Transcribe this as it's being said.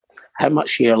how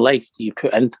much of your life do you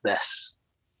put into this,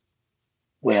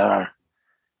 where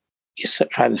you sit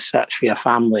trying to search for your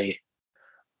family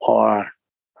or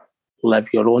live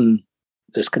your own,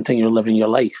 just continue living your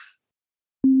life?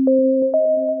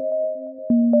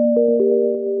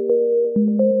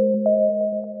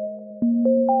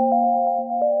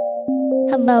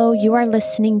 Hello, you are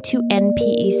listening to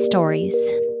NPE Stories.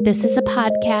 This is a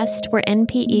podcast where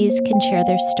NPEs can share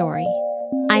their story.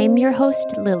 I am your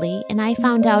host, Lily, and I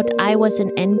found out I was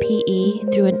an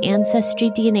NPE through an Ancestry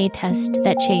DNA test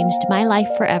that changed my life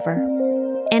forever.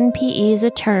 NPE is a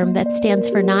term that stands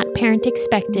for Not Parent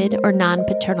Expected or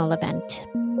Non-Paternal Event.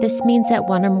 This means that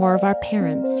one or more of our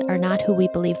parents are not who we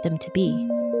believe them to be.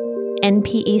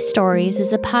 NPE Stories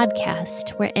is a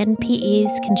podcast where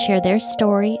NPEs can share their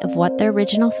story of what their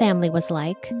original family was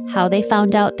like, how they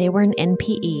found out they were an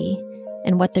NPE,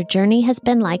 and what their journey has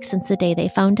been like since the day they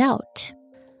found out.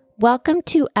 Welcome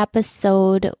to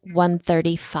episode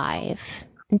 135.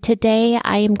 And today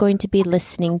I am going to be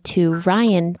listening to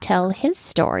Ryan tell his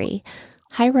story.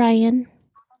 Hi, Ryan.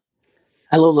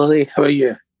 Hello, Lily. How are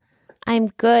you? I'm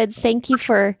good. Thank you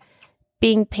for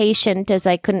being patient as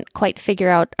I couldn't quite figure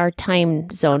out our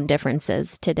time zone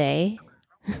differences today.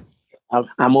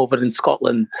 I'm over in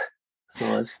Scotland,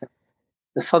 so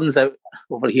the sun's out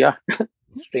over here.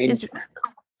 Strange.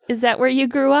 Is that where you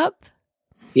grew up?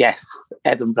 Yes,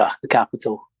 Edinburgh, the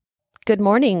capital. Good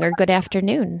morning or good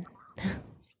afternoon.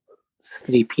 It's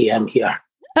 3 p.m. here.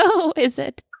 Oh, is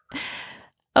it?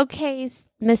 Okay,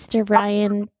 Mr.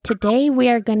 Ryan, today we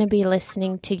are going to be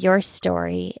listening to your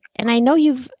story. And I know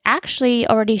you've actually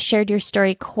already shared your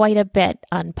story quite a bit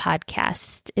on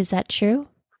podcasts. Is that true?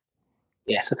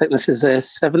 Yes, I think this is the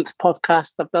 7th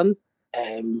podcast I've done.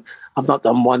 I've not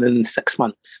done one in 6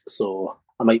 months, so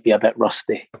I might be a bit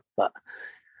rusty, but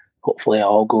hopefully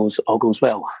all goes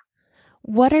well.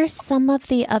 What are some of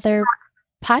the other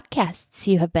podcasts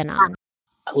you have been on?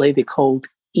 A lady called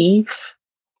Eve.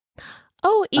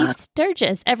 Oh, Eve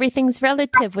Sturgis. Everything's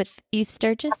relative with Eve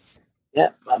Sturgis. Yeah,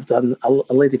 I've done a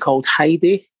lady called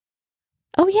Heidi.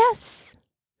 Oh, yes.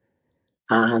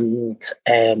 And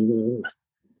a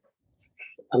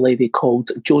lady called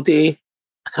Jodie.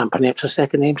 I can't pronounce her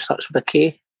second name. Starts with a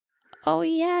K. Oh,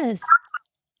 yes.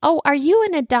 Oh, are you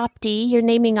an adoptee? You're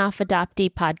naming off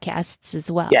adoptee podcasts as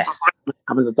well. Yes,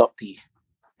 I'm an adoptee.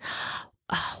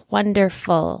 Oh,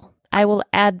 wonderful. I will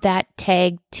add that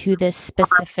tag to this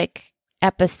specific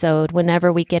episode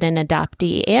whenever we get an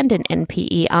adoptee and an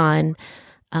NPE on.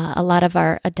 A lot of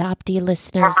our adoptee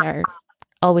listeners are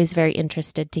always very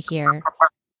interested to hear.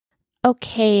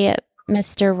 Okay,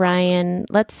 Mr. Ryan,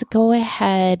 let's go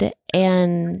ahead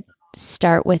and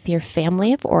start with your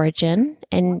family of origin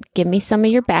and give me some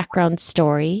of your background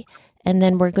story, and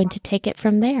then we're going to take it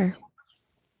from there.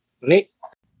 Great.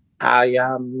 I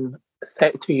am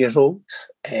 32 years old.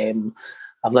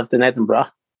 I've lived in Edinburgh,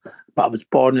 but I was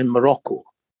born in Morocco,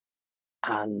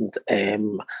 and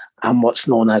I'm what's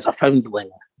known as a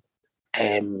foundling.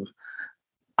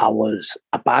 I was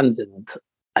abandoned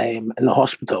in the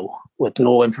hospital with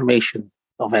no information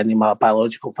of any of my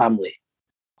biological family.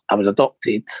 I was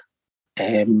adopted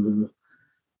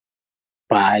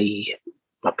by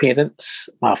my parents.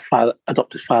 My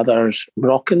adopted father's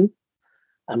Moroccan,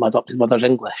 and my adopted mother's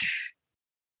English.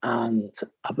 And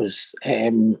I was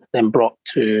then brought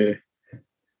to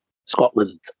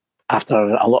Scotland after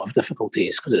a lot of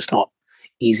difficulties, because it's not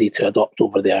easy to adopt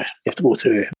over there. You have to go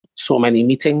through so many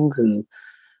meetings and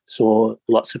so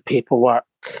lots of paperwork,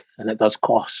 and it does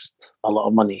cost a lot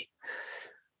of money.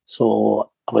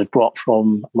 So I was brought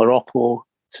from Morocco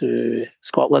to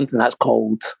Scotland, and that's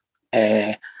called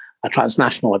a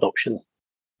transnational adoption.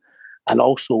 And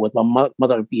also with my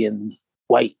mother being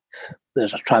white,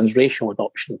 there's a transracial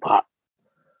adoption part.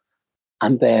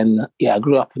 And then, I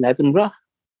grew up in Edinburgh,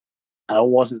 and I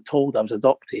wasn't told I was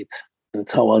adopted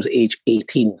until I was age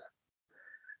 18.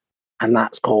 And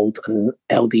that's called an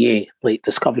LDA, late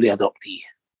discovery adoptee.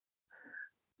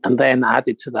 And then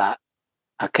added to that,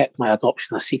 I kept my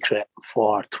adoption a secret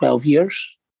for 12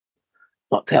 years,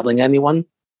 not telling anyone.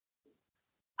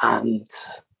 And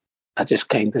I just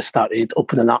kind of started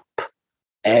opening up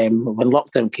when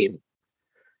lockdown came.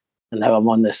 And now I'm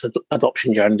on this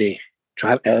adoption journey,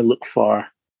 trying to look for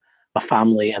a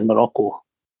family in Morocco.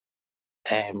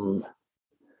 So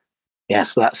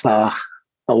that's a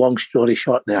long story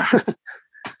short there.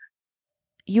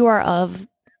 You are of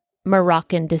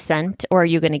Moroccan descent, or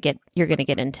you're going to get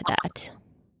into that?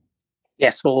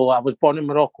 Yes, so I was born in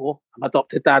Morocco. My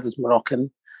adopted dad is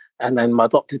Moroccan, and then my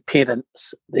adopted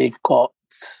parents, they've got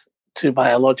 2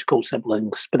 biological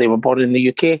siblings, but they were born in the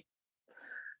UK,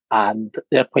 and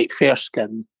they're quite fair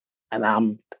skinned, and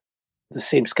I'm the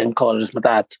same skin colour as my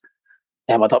dad,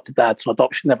 my adopted dad, so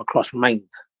adoption never crossed my mind.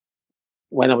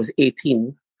 When I was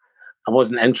 18, I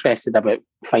wasn't interested about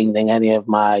finding any of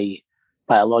my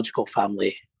biological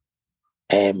family.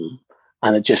 And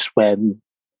it just, when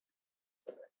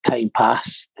time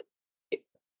passed,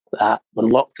 that when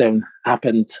lockdown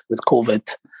happened with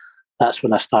COVID, that's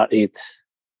when I started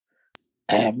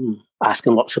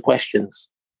asking lots of questions.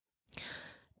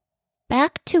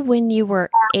 Back to when you were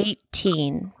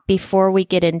 18, before we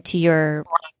get into your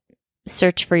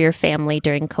search for your family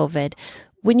during COVID,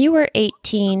 when you were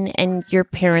 18 and your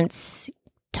parents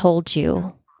told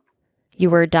you you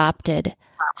were adopted,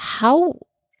 how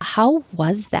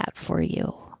was that for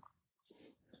you?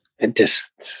 It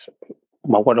just,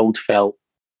 my world felt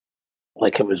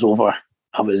like it was over.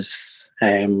 I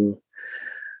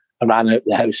ran out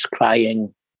the house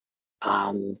crying,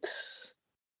 and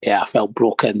I felt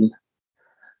broken,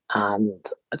 and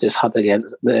I just had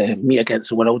the me against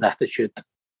the world attitude.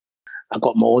 I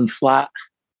got my own flat,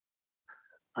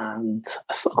 and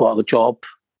I got a job,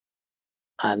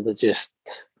 and I just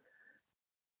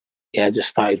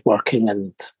started working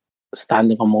and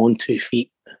standing on my own 2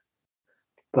 feet,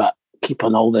 but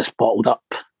keeping all this bottled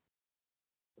up,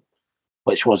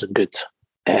 which wasn't good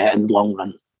in the long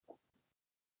run.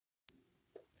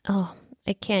 Oh,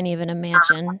 I can't even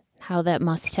imagine how that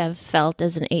must have felt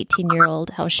as an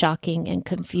 18-year-old, how shocking and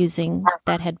confusing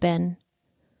that had been.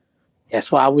 Yeah,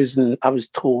 so I was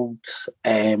told,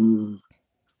 I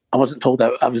wasn't told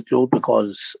that I was told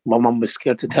because my mum was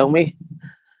scared to tell me,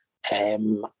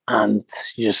 and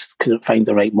she just couldn't find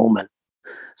the right moment.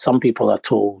 Some people are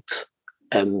told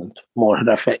in more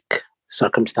horrific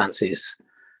circumstances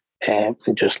and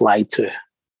just lied to.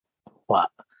 But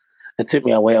it took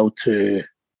me a while to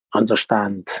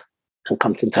understand and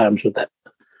come to terms with it.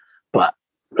 But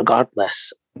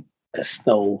regardless, it's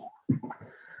still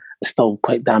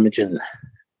quite damaging.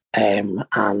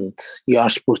 And you are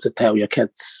supposed to tell your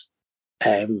kids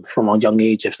from a young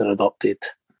age if they're adopted.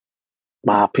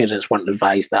 My parents weren't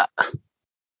advised that.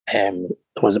 There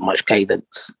wasn't much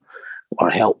guidance or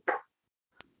help.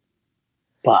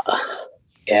 But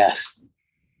yes,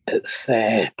 it's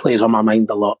plays on my mind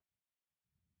a lot.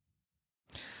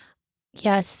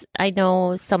 Yes, I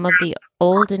know some of the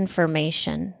old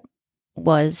information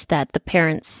was that the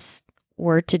parents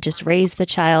were to just raise the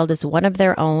child as one of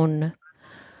their own.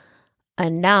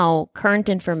 And now, current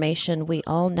information, we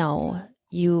all know,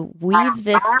 you weave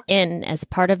this in as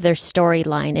part of their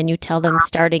storyline, and you tell them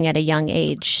starting at a young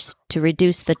age to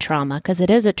reduce the trauma, because it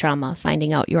is a trauma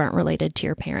finding out you aren't related to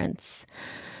your parents.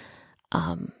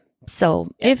 So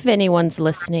if anyone's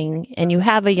listening and you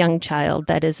have a young child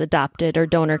that is adopted or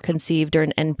donor conceived or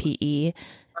an NPE,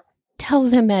 tell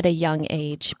them at a young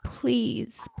age,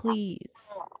 please, please.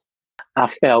 I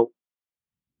felt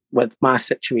with my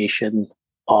situation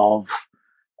of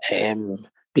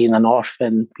being an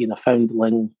orphan, being a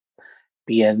foundling,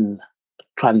 being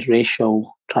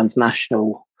transracial,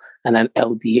 transnational, and then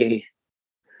LDA,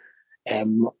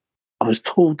 I was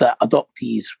told that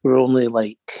adoptees were only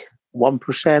like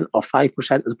 1% or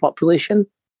 5% of the population.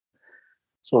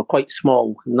 So quite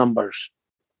small numbers.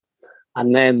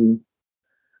 And then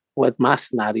with my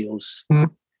scenarios,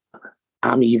 I'm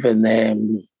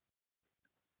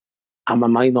a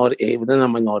minority within a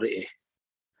minority.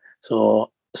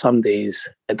 So some days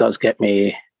it does get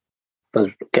me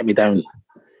down.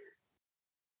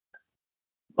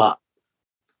 But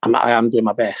I am doing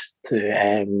my best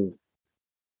to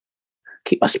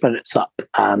keep my spirits up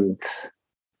and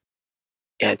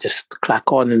just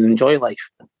crack on and enjoy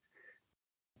life.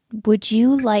 Would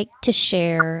you like to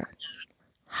share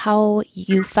how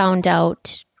you found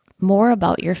out more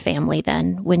about your family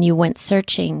then when you went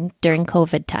searching during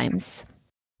COVID times?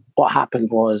 What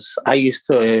happened was I used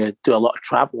to do a lot of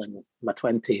traveling in my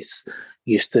 20s,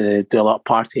 used to do a lot of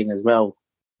partying as well.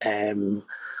 And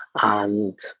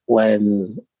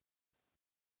when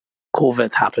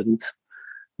COVID happened,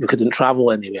 we couldn't travel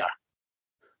anywhere.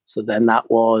 So then that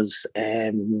was,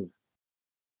 and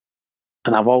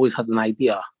I've always had an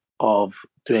idea of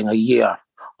doing a year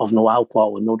of no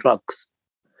alcohol and no drugs.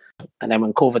 And then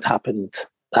when COVID happened,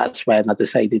 that's when I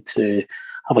decided to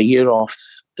have a year off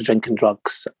the drinking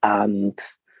drugs and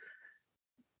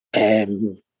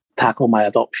tackle my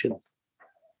adoption.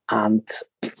 And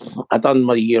I'd done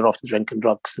my year off the drinking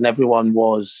drugs, and everyone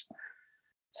was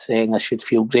saying I should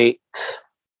feel great,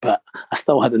 but I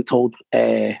still hadn't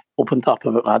opened up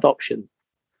about my adoption.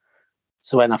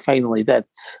 So when I finally did,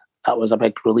 that was a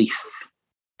big relief.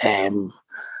 And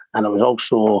it was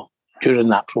also during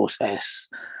that process,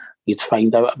 you'd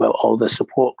find out about all the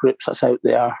support groups that's out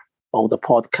there, all the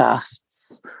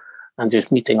podcasts, and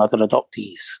just meeting other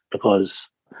adoptees,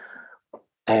 because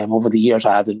over the years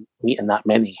I hadn't meeting that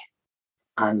many.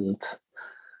 And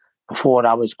before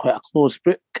I was quite a closed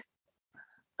book,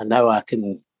 and now I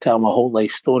can tell my whole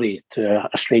life story to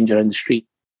a stranger in the street.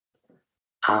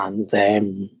 And I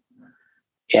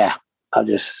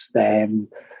just I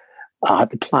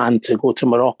had the plan to go to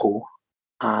Morocco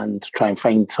and try and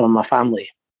find some of my family.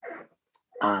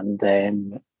 And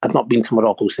I'd not been to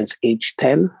Morocco since age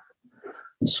 10.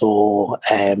 So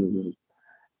it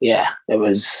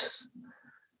was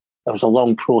a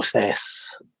long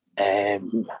process.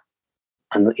 And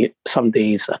some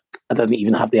days I didn't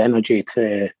even have the energy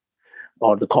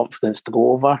or the confidence to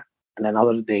go over. And then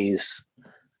other days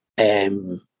I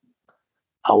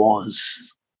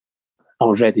was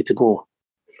ready to go.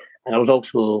 And it was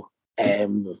also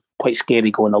quite scary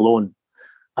going alone.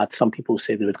 I had some people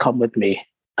say they would come with me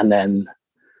and then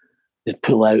they'd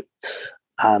pull out.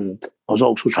 And I was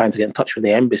also trying to get in touch with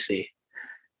the embassy.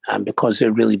 And because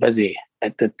they're really busy,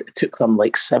 it took them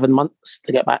like 7 months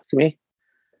to get back to me.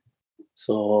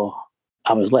 So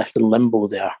I was left in limbo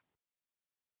there.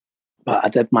 But I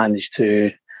did manage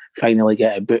to finally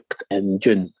get it booked in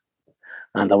June.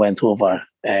 And I went over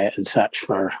and searched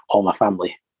for all my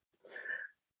family.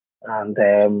 And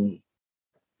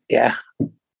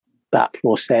that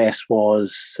process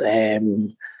was,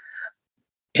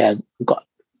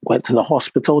 went to the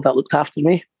hospital that looked after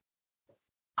me.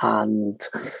 And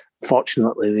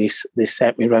fortunately, they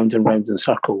sent me round and round in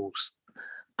circles.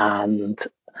 And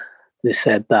they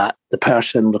said that the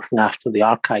person looking after the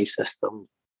archive system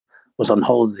was on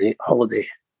holiday.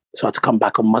 So I had to come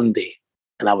back on Monday,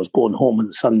 and I was going home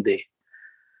on Sunday.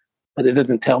 But they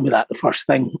didn't tell me that the first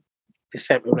thing. They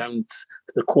sent me around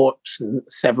to the courts and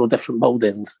several different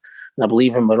buildings. And I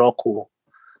believe in Morocco,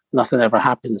 nothing ever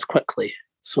happens quickly.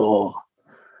 So,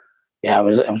 I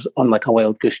was on like a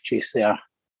wild goose chase there.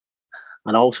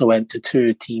 And I also went to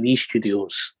 2 TV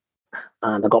studios,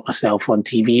 and I got myself on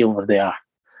TV over there.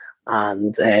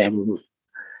 And I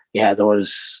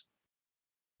was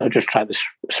just trying to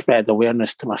spread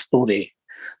awareness to my story.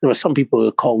 There were some people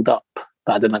who called up,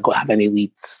 but I didn't have any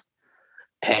leads.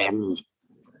 I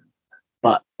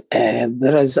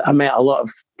met a lot of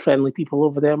friendly people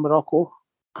over there in Morocco,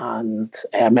 and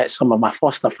I met some of my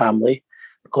foster family,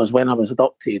 because when I was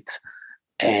adopted,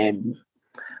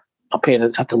 my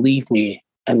parents had to leave me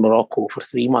in Morocco for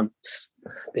 3 months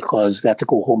because they had to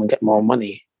go home and get more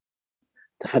money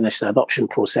to finish the adoption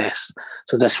process.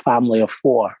 So this family of 6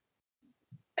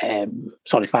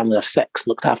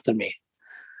 looked after me.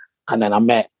 And then I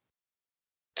met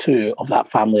 2 of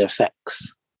that family of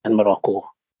 6 in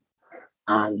Morocco.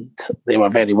 And they were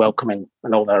very welcoming,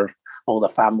 and all their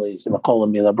families, they were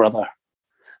calling me their brother.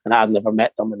 And I had never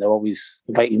met them, and they always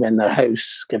inviting me in their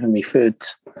house, giving me food.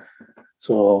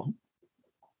 So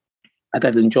I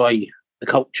did enjoy the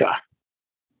culture.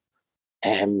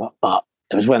 But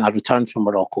it was when I returned from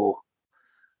Morocco,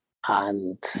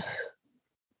 and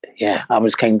I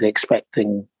was kind of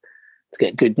expecting to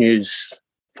get good news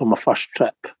for my first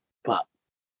trip, but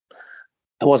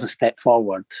it was a step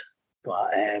forward.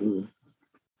 But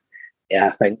I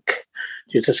think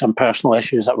due to some personal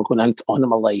issues that were going on in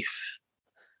my life,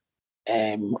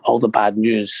 all the bad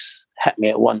news hit me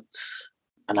at once,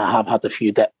 and I have had a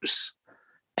few dips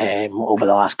over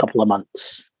the last couple of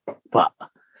months. But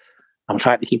I'm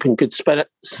trying to keep in good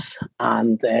spirits,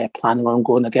 and planning on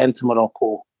going again to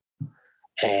Morocco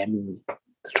to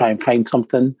try and find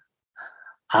something.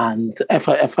 And if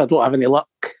I don't have any luck,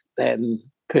 then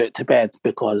put it to bed,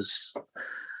 because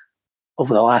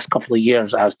over the last couple of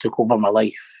years, it has took over my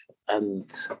life,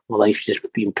 and my life's just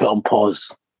been put on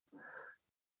pause.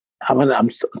 I'm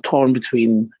torn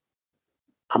between,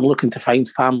 I'm looking to find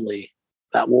family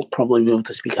that won't probably be able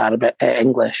to speak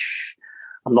English.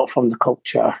 I'm not from the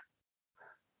culture,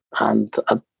 and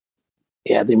I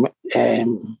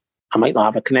might not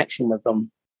have a connection with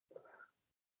them.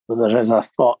 So there is a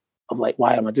thought of like,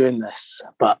 why am I doing this?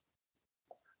 But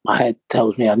my head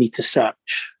tells me I need to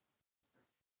search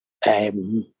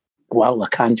while I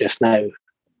can just now,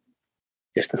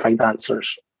 just to find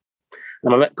answers.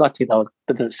 And I'm a bit gutted I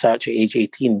didn't search at age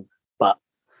 18, but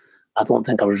I don't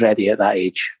think I was ready at that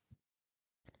age.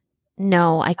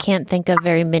 No, I can't think of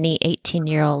very many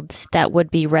 18-year-olds that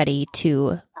would be ready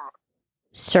to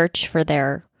search for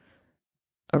their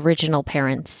original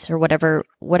parents, or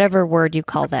whatever word you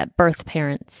call that, birth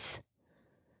parents.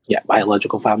 Yeah,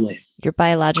 biological family. Your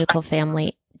biological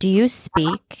family. Do you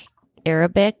speak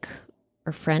Arabic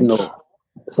or French? No.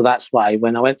 So that's why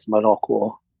when I went to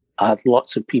Morocco, I had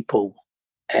lots of people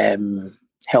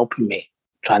helping me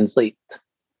translate.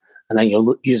 And then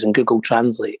you're using Google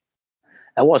Translate.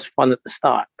 it was fun at the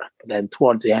start, but then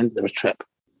towards the end of the trip,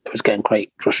 it was getting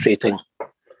quite frustrating.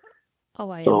 Oh,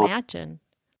 I imagine.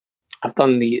 I've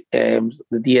done the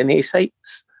DNA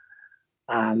sites,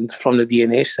 and from the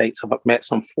DNA sites, I've met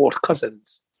some fourth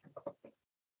cousins,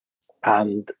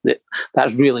 and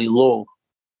that's really a low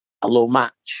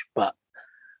match, but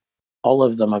all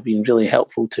of them have been really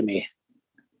helpful to me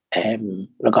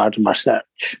regarding my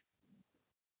search.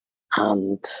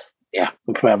 And yeah,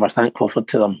 I'm forever thankful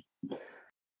to them.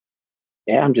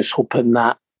 Yeah, I'm just hoping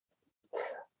that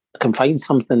I can find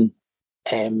something,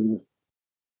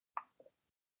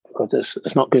 because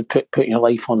it's not good putting your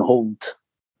life on hold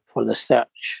for the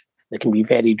search. It can be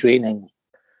very draining.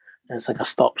 It's like a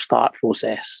stop-start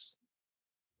process.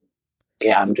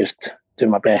 Yeah, I'm just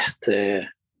doing my best to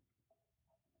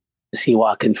see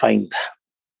what I can find.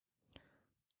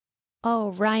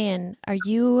 Oh, Ryan, are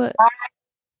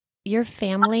your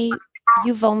family,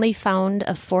 you've only found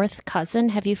a fourth cousin?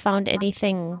 Have you found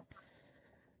anything?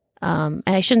 And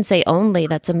I shouldn't say only,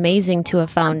 that's amazing to have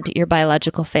found your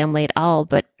biological family at all,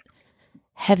 but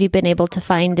have you been able to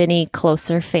find any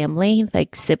closer family,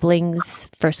 like siblings,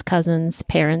 first cousins,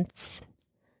 parents?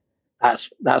 That's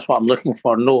what I'm looking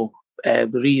for. No, the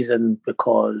reason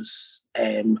because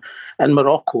in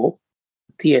Morocco,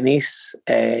 DNA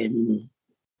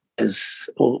is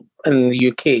in the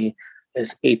UK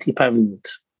is £80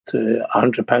 to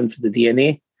 £100 for the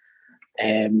DNA.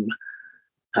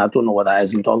 I don't know what that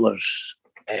is in dollars.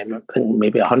 I think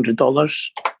maybe $100.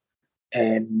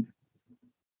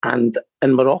 And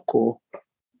in Morocco,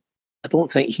 I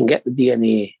don't think you can get the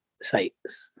DNA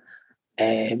sites.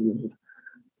 And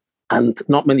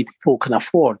not many people can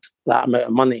afford that amount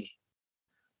of money.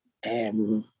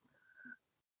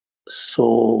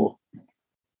 So,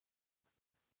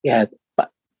 yeah,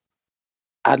 but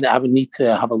I would need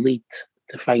to have a lead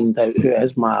to find out who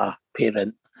is my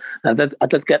parent. And I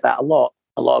did get that a lot.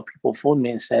 A lot of people phone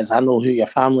me and says, I know who your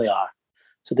family are.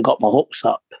 So they got my hopes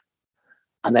up.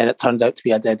 And then it turned out to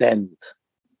be a dead end.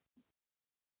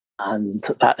 And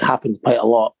that happened quite a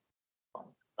lot.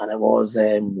 And it was,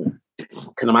 can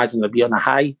imagine I'd be on a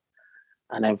high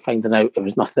and then finding out it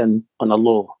was nothing on a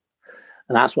low.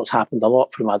 And that's what's happened a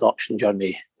lot through my adoption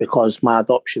journey, because my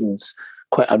adoption's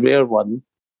quite a rare one.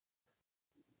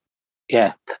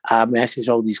 Yeah, I message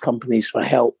all these companies for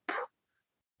help,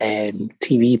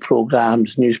 TV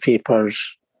programs,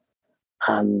 newspapers,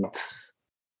 and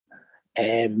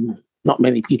not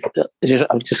many people.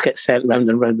 I just get sent round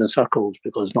and round in circles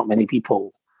because not many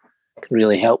people can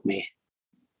really help me.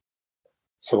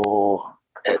 So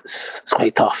it's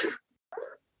quite tough.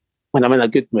 When I'm in a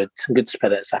good mood and good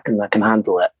spirits, I can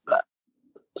handle it. But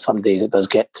some days it does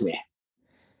get to me.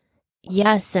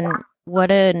 Yes, and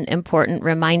what an important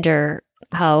reminder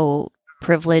how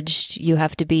privileged you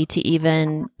have to be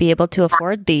even be able to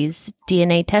afford these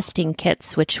DNA testing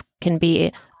kits, which can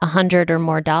be $100 or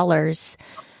more.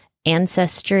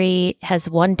 Ancestry has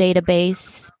one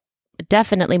database,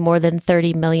 definitely more than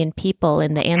 30 million people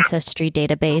in the Ancestry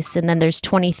database. And then there's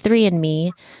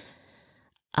 23andMe,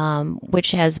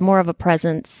 which has more of a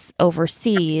presence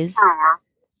overseas,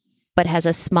 but has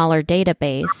a smaller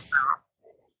database.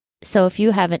 So if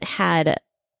you haven't had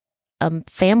a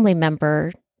family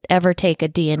member ever take a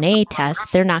DNA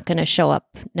test, they're not going to show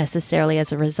up necessarily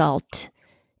as a result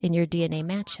in your DNA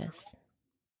matches.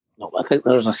 No, I think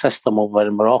there's a system over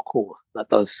in Morocco that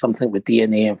does something with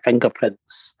DNA and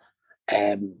fingerprints.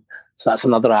 So that's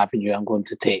another avenue I'm going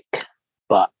to take.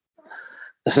 But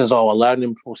this is all a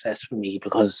learning process for me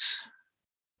because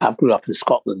I've grew up in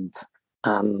Scotland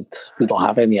and we don't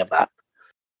have any of that.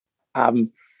 I've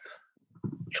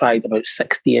tried about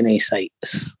 6 DNA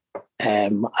sites.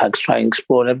 I try and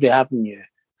explore every avenue.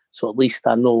 So at least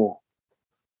I know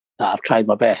that I've tried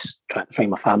my best trying to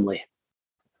find my family.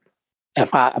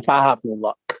 If I have no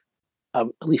luck, at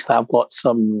least I've got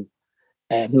some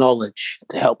knowledge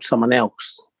to help someone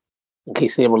else in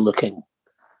case they were looking,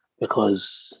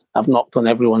 because I've knocked on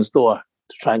everyone's door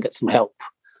to try and get some help.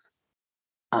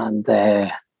 And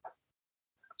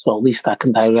so at least I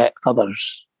can direct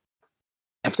others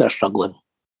if they're struggling.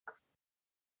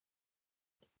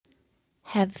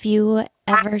 Have you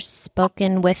ever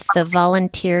spoken with the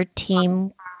volunteer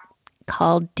team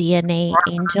called DNA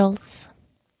Angels?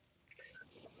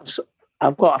 So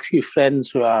I've got a few friends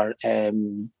who are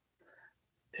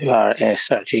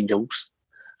search angels.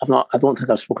 I don't think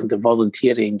I've spoken to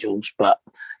volunteer angels, but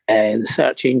the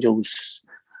search angels,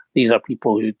 these are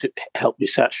people who help you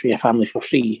search for your family for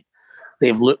free.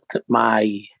 They've looked at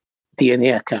my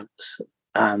DNA accounts,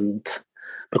 and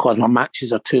because my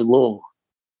matches are too low,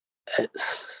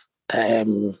 it's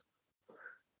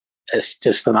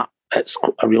just it's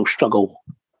a real struggle.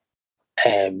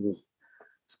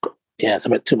 It's a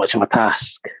bit too much of a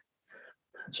task.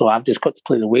 So I've just got to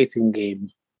play the waiting game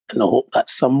in the hope that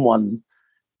someone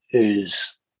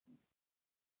who's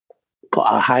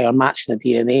got a higher match in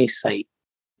the DNA site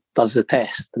does the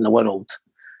test in the world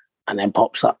and then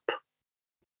pops up.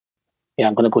 Yeah,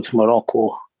 I'm going to go to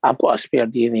Morocco. I've got a spare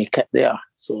DNA kit there.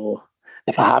 So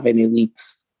if I have any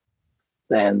leads,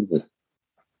 then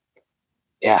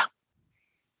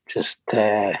just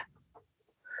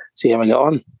see how we get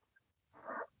on.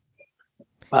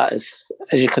 But as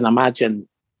you can imagine,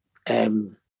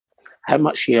 how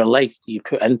much of your life do you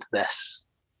put into this,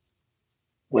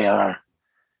 where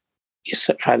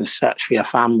you're trying to search for your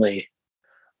family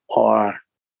or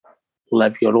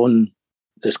live your own,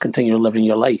 just continue living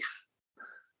your life.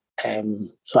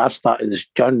 So I've started this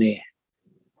journey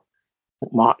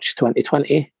March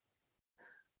 2020,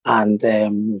 and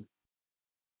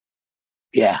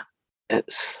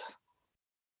it's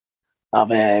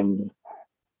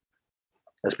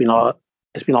been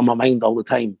on my mind all the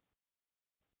time,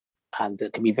 and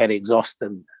it can be very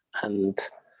exhausting. And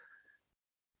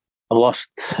I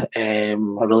lost a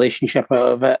relationship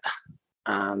out of it,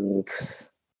 and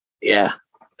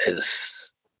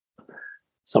it's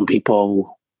some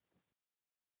people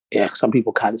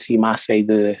can't see my side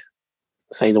of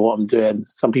what I'm doing.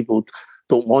 Some people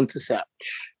don't want to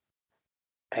search,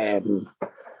 and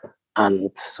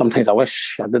sometimes I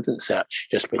wish I didn't search,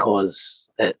 just because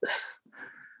it's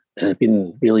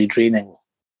been really draining.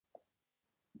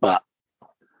 But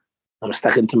I'm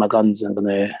sticking to my guns and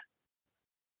gonna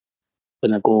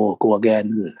go again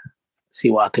and see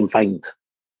what I can find.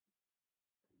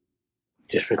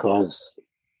 Just because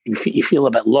you feel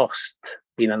a bit lost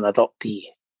being an adoptee.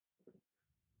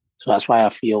 So that's why I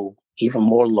feel even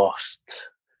more lost,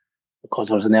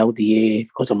 because I was an LDA,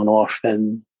 because I'm an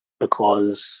orphan,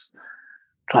 because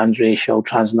transracial,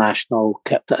 transnational,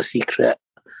 kept it a secret.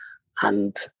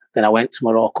 And then I went to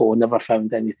Morocco, never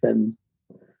found anything,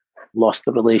 lost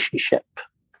the relationship.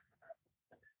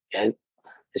 Yeah,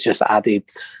 it's just added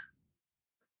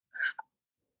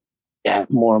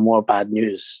more and more bad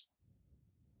news.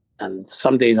 And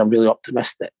some days I'm really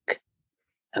optimistic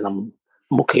and I'm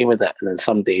okay with it. And then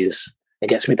some days it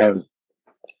gets me down.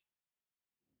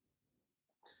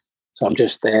 So I'm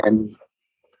just doing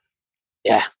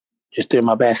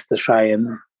my best to try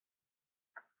and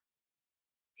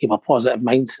keep a positive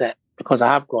mindset, because I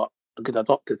have got a good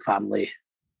adopted family,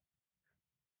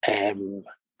 and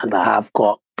I have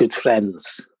got good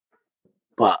friends.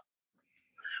 But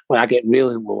when I get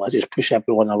really low, I just push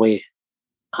everyone away.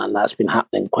 And that's been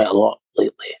happening quite a lot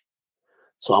lately.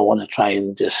 So I want to try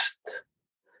and just,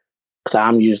 because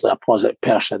I'm usually a positive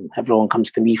person, everyone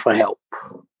comes to me for help.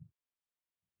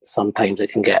 Sometimes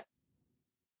it can get,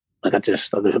 like I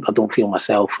don't feel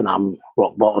myself and I'm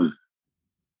rock bottom.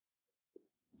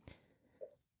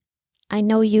 I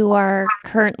know you are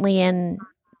currently in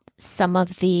some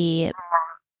of the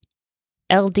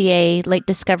LDA, late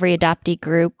discovery adoptee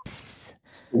groups.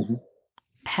 Mm-hmm.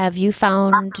 Have you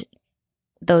found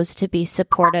those to be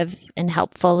supportive and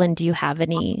helpful? And do you have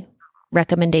any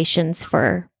recommendations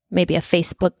for maybe a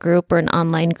Facebook group or an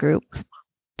online group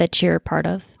that you're part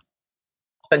of?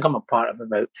 I think I'm a part of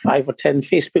about 5 or 10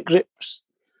 Facebook groups.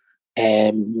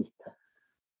 They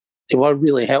were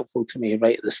really helpful to me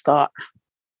right at the start.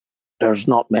 There's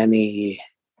not many,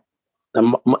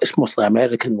 it's mostly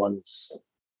American ones.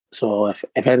 So if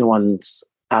anyone's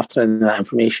after any of that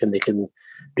information, they can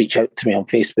reach out to me on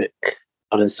Facebook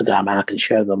or Instagram and I can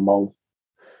share them all.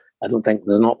 I don't think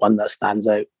there's not one that stands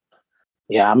out.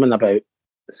 Yeah, I'm in about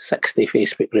 60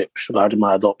 Facebook groups regarding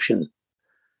my adoption.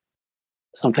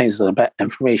 Sometimes there's a bit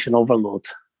information overload,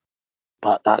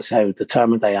 but that's how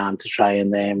determined I am to try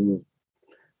and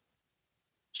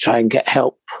get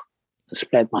help and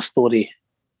spread my story.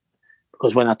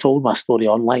 Because when I told my story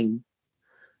online,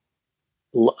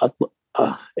 it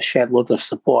shared loads of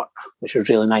support, which was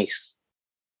really nice.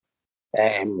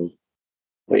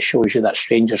 Which shows you that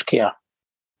strangers care.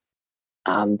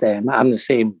 And I'm the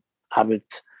same. I would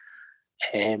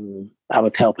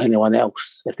help anyone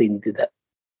else if they needed it,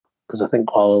 because I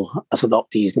think all us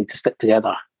adoptees need to stick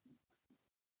together.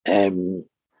 I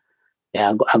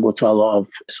go to a lot of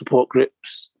support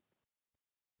groups,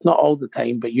 not all the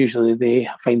time, but usually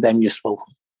I find them useful.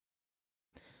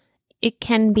 It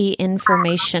can be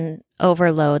information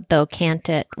overload, though, can't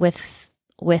it? With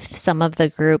some of the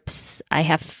groups, I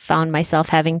have found myself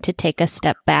having to take a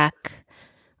step back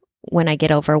when I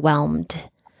get overwhelmed.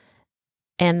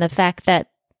 And the fact that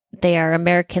they are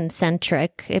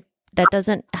American-centric, that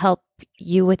doesn't help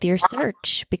you with your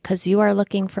search, because you are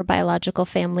looking for biological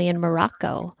family in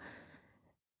Morocco.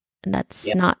 And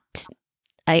that's not,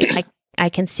 I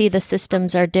can see the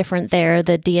systems are different there.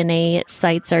 The DNA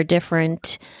sites are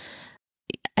different.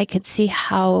 I could see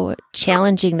how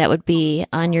challenging that would be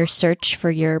on your search for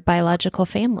your biological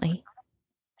family.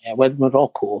 Yeah, with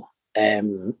Morocco,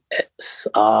 it's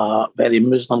a very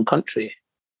Muslim country.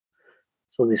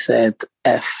 So they said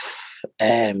if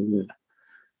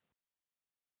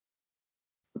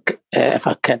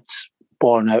a kid's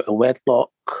born out of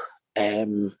wedlock,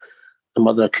 the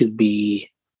mother could be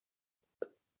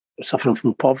suffering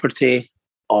from poverty,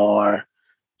 or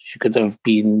she could have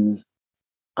been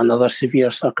another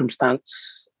severe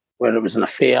circumstance where it was an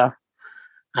affair.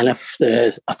 And if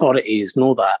the authorities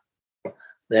know that,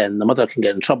 then the mother can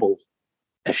get in trouble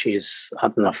if she's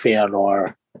had an affair,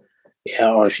 or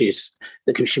she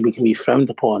can be frowned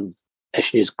upon if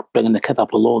she's bringing the kid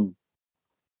up alone.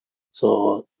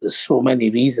 So there's so many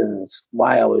reasons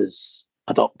why I was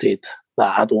adopted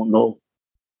that I don't know.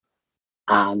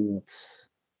 And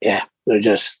yeah,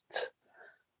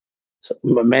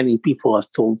 many people have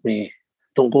told me,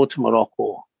 don't go to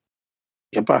Morocco.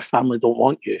 Your birth family don't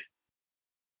want you.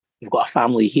 You've got a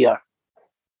family here.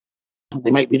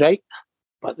 They might be right,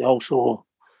 but they also,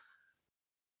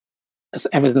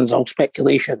 everything's all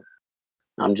speculation.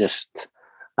 I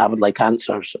would like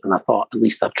answers, and I thought at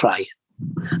least I'd try.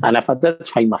 And if I did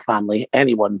find my family,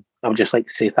 anyone, I would just like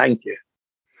to say thank you,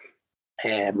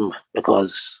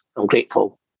 because I'm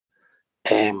grateful.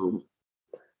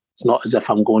 It's not as if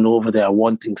I'm going over there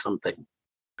wanting something.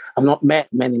 I've not met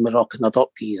many Moroccan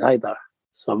adoptees either,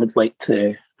 so I would like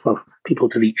for people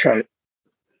to reach out.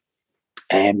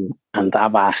 And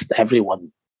I've asked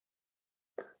everyone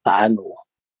that I know,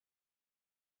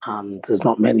 and there's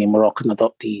not many Moroccan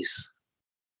adoptees.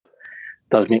 It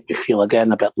does make me feel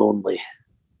again a bit lonely.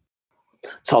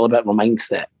 It's all about my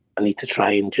mindset. I need to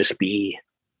try and just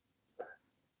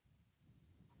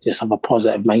have a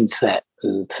positive mindset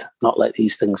and not let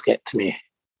these things get to me,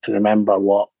 and remember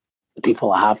what the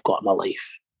people I have got in my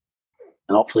life,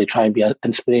 and hopefully try and be an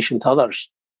inspiration to others.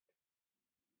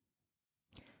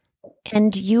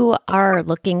 And you are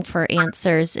looking for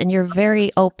answers, and you're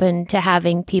very open to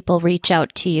having people reach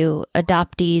out to you,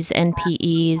 adoptees,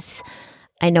 NPEs.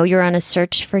 I know you're on a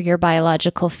search for your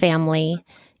biological family.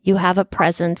 You have a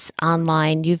presence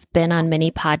online. You've been on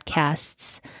many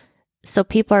podcasts. So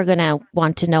people are going to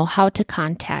want to know how to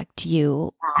contact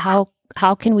you. How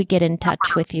can we get in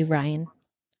touch with you, Ryan?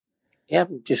 Yeah,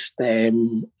 just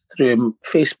through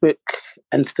Facebook,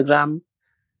 Instagram.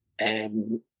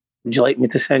 Would you like me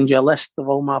to send you a list of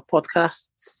all my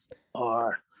podcasts?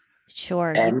 Or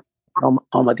sure,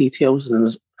 all my details?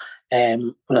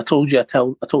 And when I told you, I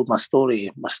told my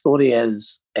story. My story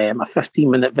is a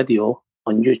 15-minute video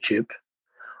on YouTube,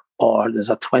 or there's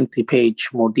a 20-page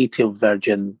more detailed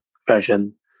version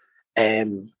on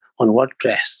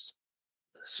WordPress.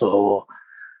 So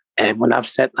when I've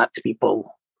sent that to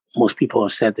people, most people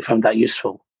have said they found that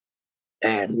useful.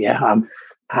 I'm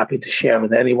happy to share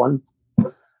with anyone.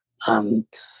 And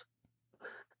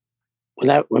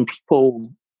when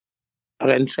people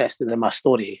are interested in my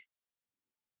story,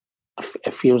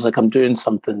 it feels like I'm doing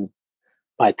something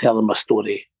by telling my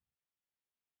story.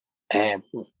 And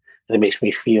it makes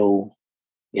me feel,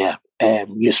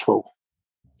 useful.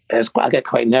 I get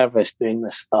quite nervous doing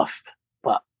this stuff,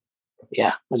 but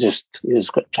yeah, I just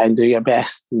try and do your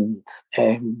best, and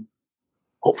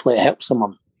hopefully it helps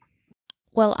someone.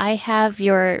 Well, I have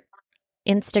your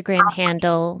Instagram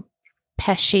handle,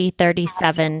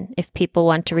 Pesci37, if people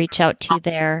want to reach out to you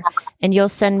there. And you'll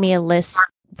send me a list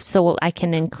so I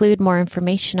can include more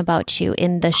information about you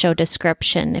in the show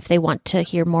description if they want to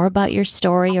hear more about your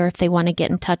story or if they want to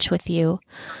get in touch with you.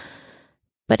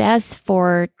 But as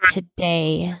for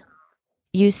today,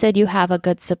 you said you have a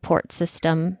good support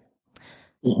system,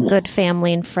 good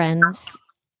family and friends.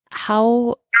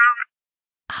 How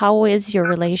is your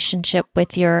relationship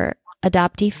with your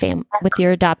adopted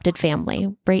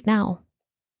family right now?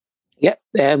 Yeah,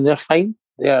 they're fine.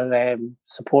 They're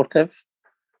supportive.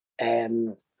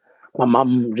 My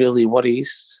mum really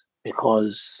worries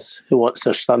because who wants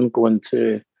their son going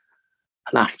to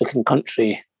an African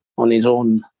country on his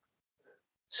own,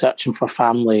 searching for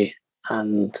family?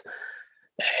 And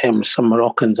some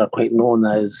Moroccans are quite known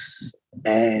as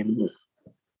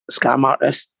scam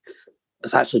artists.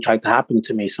 It's actually tried to happen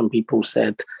to me. Some people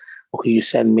said, "Okay, you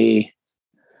send me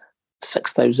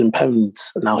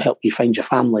 £6,000 and I'll help you find your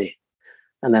family."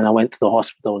 And then I went to the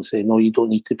hospital and said, "No, you don't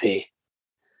need to pay."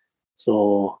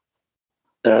 So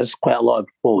there's quite a lot of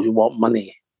people who want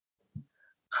money,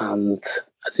 and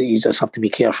I think you just have to be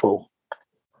careful.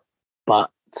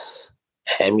 But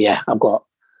I've got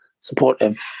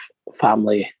supportive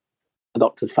family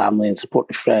adopted family and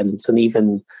supportive friends, and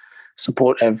even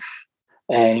supportive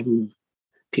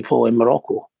people in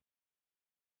Morocco.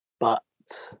 But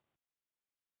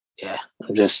yeah,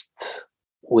 I'm just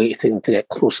waiting to get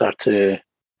closer to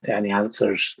any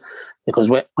answers, because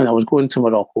when I was going to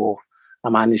Morocco, I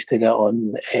managed to get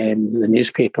on the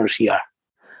newspapers here.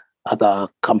 I had a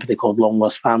company called Long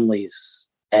Lost Families,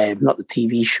 not the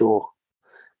TV show.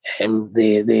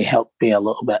 They helped me a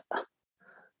little bit,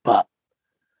 but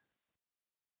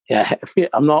yeah,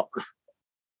 I'm not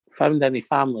found any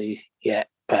family yet,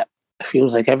 but it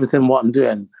feels like everything what I'm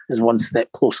doing is one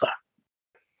step closer.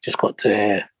 Just got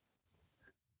to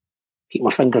keep my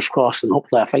fingers crossed and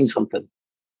hopefully I find something.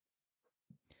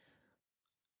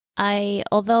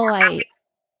 Although I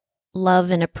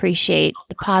love and appreciate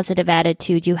the positive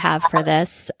attitude you have for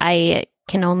this, I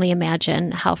can only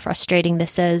imagine how frustrating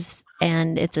this is.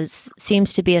 And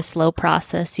seems to be a slow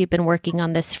process. You've been working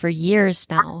on this for years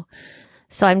now.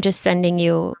 So I'm just sending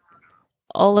you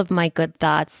all of my good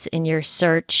thoughts in your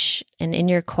search and in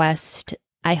your quest.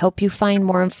 I hope you find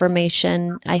more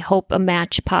information. I hope a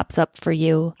match pops up for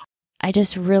you. I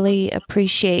just really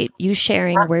appreciate you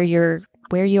sharing where you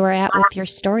are at with your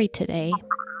story today.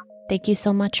 Thank you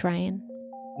so much, Ryan.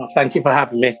 Well, thank you for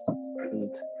having me.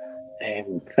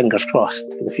 And fingers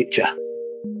crossed for the future.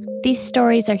 These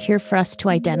stories are here for us to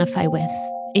identify with.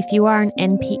 If you are an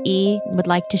NPE and would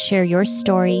like to share your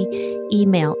story,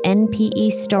 email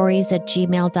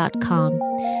npestories@gmail.com.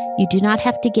 You do not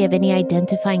have to give any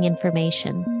identifying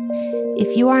information.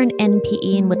 If you are an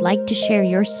NPE and would like to share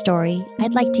your story,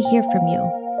 I'd like to hear from you.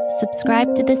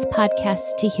 Subscribe to this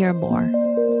podcast to hear more.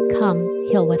 Come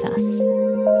heal with us.